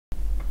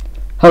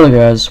Hello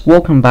guys,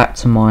 welcome back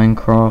to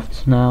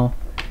Minecraft. Now,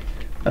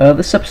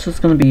 this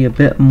episode's going to be a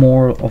bit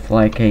more of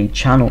like a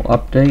channel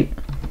update.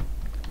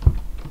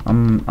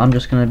 I'm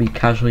just going to be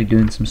casually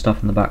doing some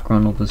stuff in the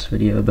background of this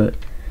video, but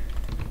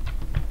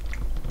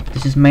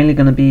this is mainly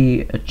going to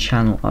be a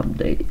channel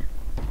update.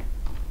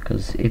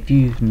 Because if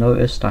you've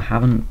noticed, I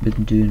haven't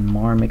been doing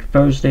Mario Maker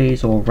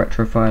Thursdays or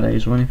Retro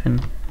Fridays or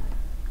anything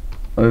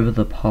over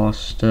the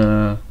past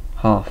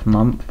half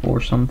month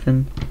or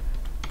something,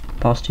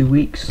 past 2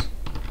 weeks.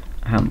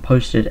 I haven't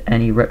posted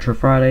any Retro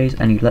Fridays,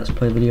 any Let's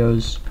Play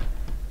videos.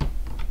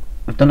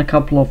 I've done a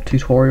couple of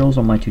tutorials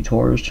on my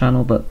tutorials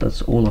channel, but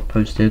that's all I've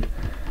posted.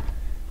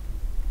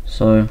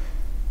 So,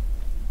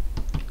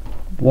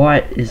 why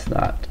is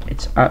that?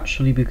 It's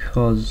actually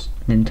because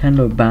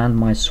Nintendo banned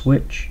my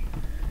Switch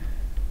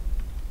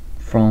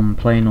from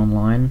playing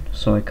online,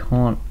 so I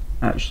can't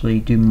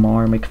actually do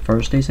Mario Maker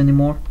Thursdays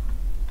anymore.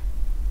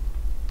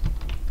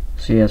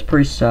 So yeah, it's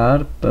pretty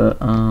sad, but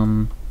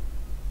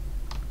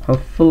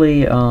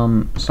hopefully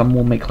some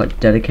will make like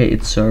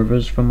dedicated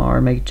servers for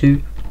Mario Maker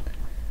 2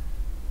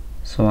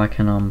 so I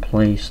can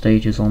play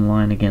stages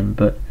online again,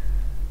 but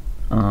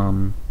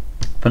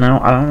for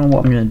now I don't know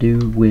what I'm gonna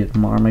do with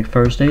Mario Maker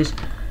Thursdays.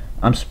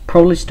 I'm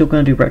probably still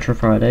gonna do Retro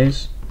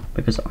Fridays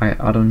because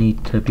I don't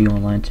need to be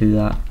online to do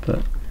that,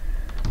 but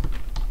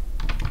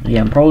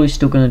yeah, I'm probably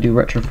still gonna do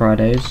Retro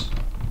Fridays,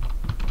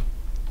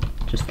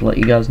 just to let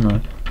you guys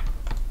know.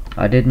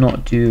 I did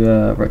not do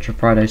Retro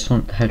Fridays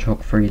Sonic the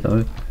Hedgehog 3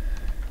 though,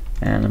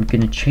 and I'm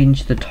gonna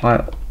change the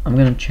title. I'm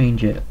gonna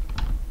change it,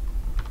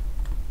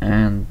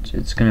 and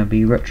it's gonna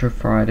be Retro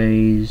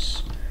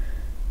Fridays.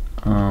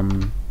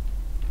 Well,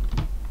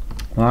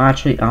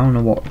 actually, I don't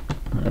know what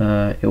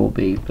it will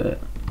be, but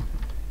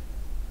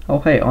oh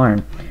hey,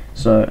 iron.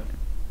 So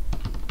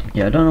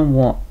yeah, I don't know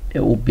what it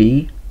will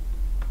be,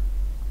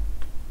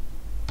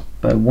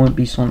 but it won't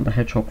be Sonic the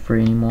Hedgehog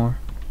 3 anymore,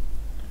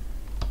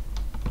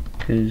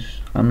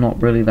 because I'm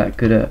not really that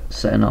good at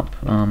setting up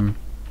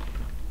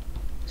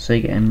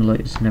Sega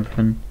emulators and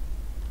everything.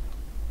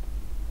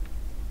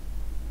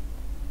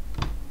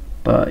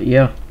 But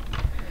yeah,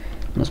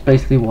 that's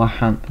basically why I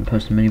haven't been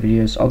posting many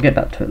videos. I'll get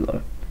back to it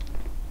though.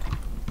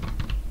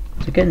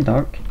 Is it getting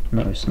dark?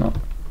 No, it's not.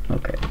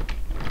 Okay.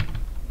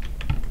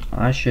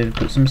 I should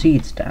put some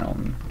seeds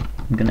down.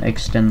 I'm gonna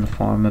extend the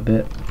farm a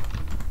bit.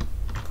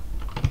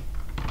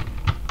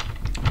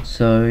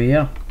 So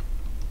yeah.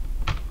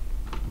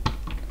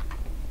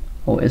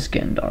 Oh, it's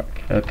getting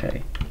dark.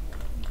 Okay.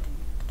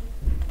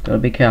 Gotta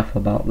be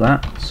careful about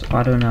that. So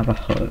I don't have a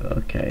hoe.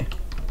 Okay.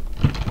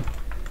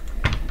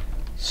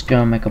 Let's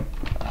go and make a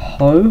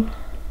hoe.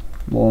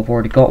 Well, I've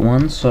already got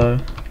one, so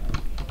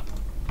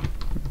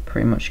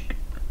pretty much.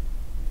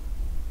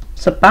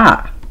 It's a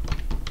bat.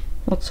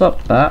 What's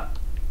up, bat?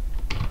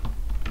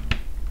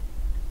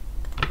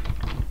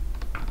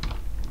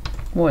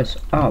 What is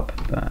up,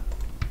 bat?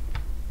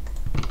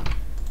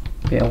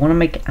 Okay, I want to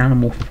make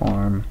Animal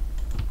Farm.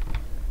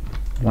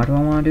 Why do I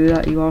want to do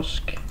that, you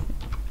ask?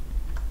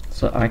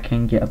 So I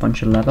can get a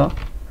bunch of leather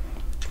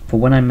for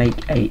when I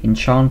make a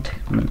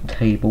enchantment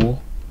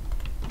table.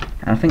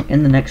 And I think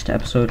in the next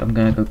episode I'm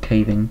gonna go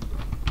caving.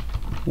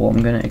 Well,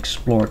 I'm gonna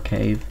explore a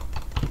cave,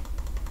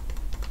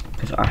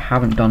 because I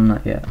haven't done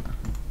that yet.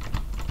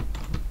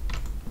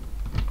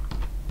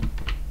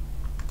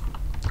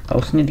 I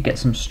also need to get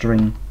some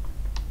string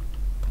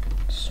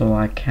so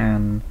I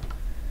can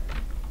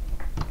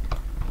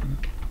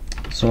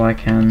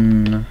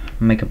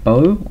make a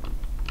bow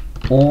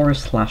or a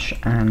slash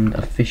and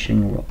a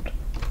fishing rod.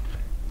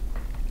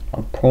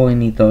 I'll probably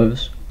need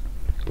those.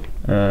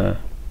 Of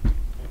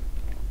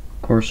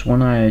course,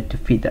 when I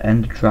defeat the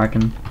Ender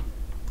Dragon,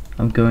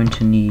 I'm going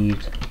to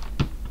need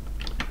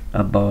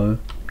a bow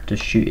to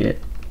shoot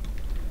it.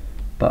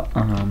 But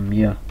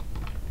yeah,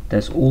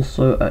 there's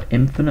also an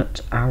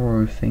infinite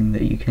arrow thing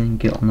that you can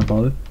get on the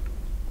bow.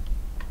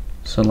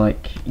 So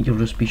like, you'll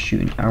just be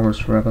shooting arrows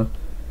forever.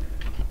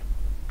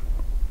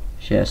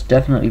 So yeah, it's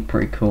definitely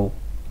pretty cool.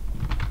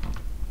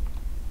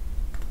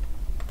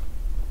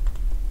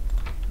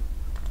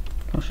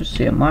 Let's just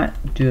see, I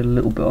might do a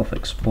little bit of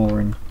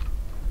exploring.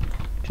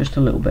 Just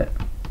a little bit.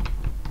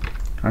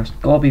 I've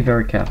got to be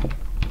very careful,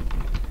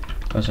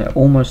 because I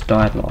almost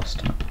died last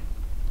time.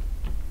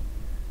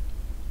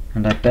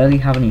 And I barely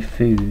have any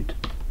food,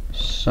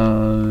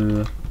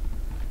 so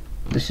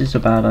this is a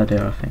bad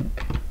idea, I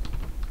think.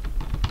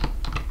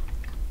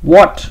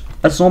 What?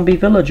 A zombie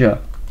villager?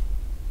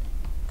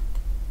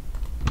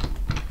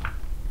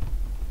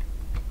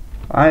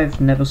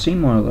 I've never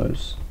seen one of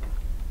those.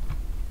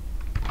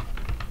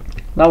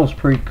 That was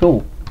pretty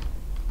cool.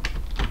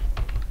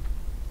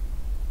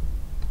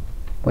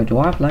 Wait, do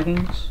I have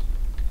leggings?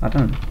 I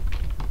don't.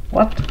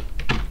 What?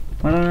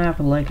 Why don't I have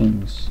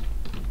leggings?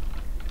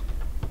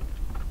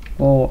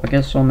 Well, I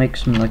guess I'll make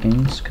some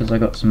leggings because I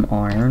got some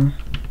iron.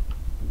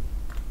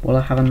 Will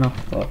I have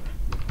enough though?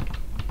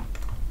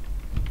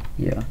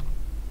 Yeah.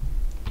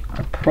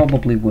 I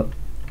probably will.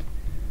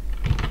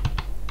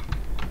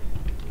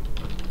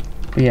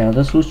 But yeah,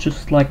 this was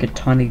just like a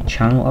tiny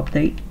channel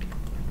update.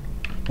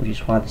 which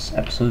is why this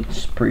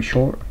episode's pretty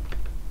short.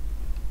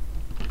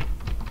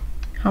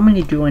 How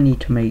many do I need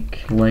to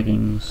make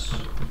leggings?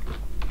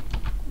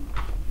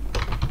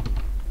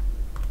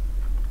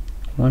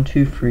 1,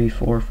 2, 3,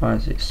 4,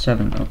 5, 6,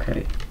 7.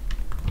 Okay,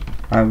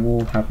 I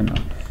will have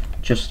enough.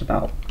 Just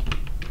about.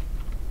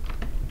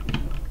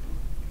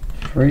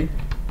 3.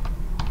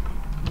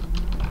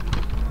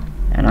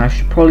 And I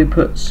should probably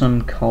put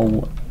some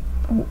coal.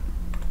 Oh,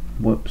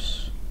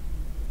 whoops.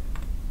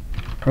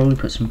 Probably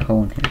put some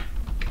coal in here.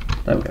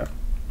 There we go.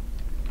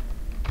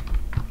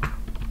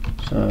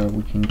 So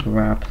we can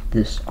grab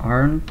this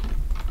iron.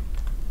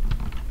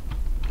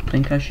 I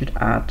think I should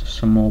add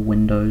some more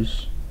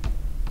windows.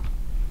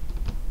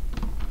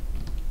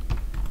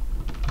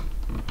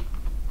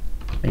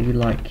 Maybe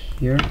like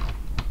here.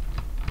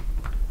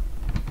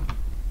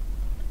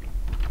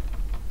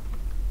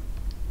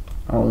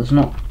 Oh, there's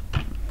not.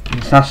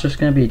 That's just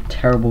going to be a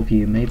terrible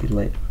view. Maybe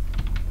later.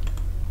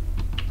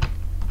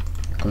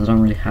 Because I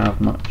don't really have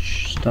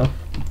much stuff.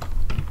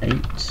 8.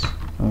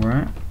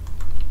 Alright.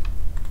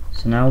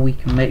 So now we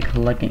can make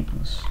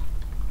leggings.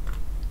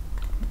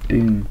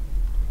 Boom.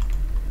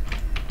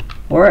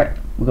 Alright,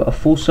 we got a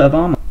full set of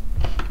armor.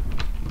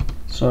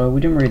 So we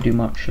didn't really do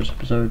much this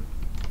episode.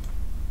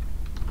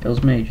 It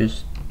was me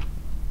just,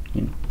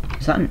 you know,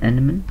 is that an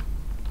Enderman?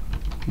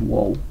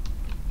 Whoa.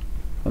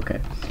 Okay.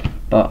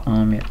 But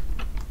yeah.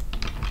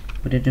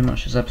 We didn't do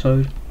much this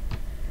episode.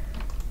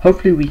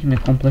 Hopefully we can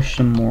accomplish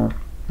some more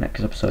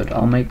next episode.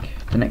 I'll make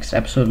the next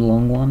episode a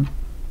long one.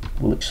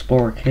 We'll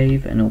explore a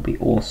cave and it'll be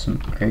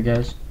awesome. Okay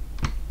guys?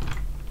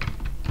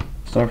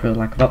 Sorry for the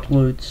lack of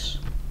uploads.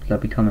 They'll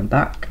be coming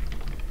back.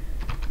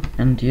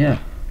 And yeah.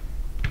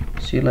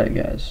 See you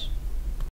later guys.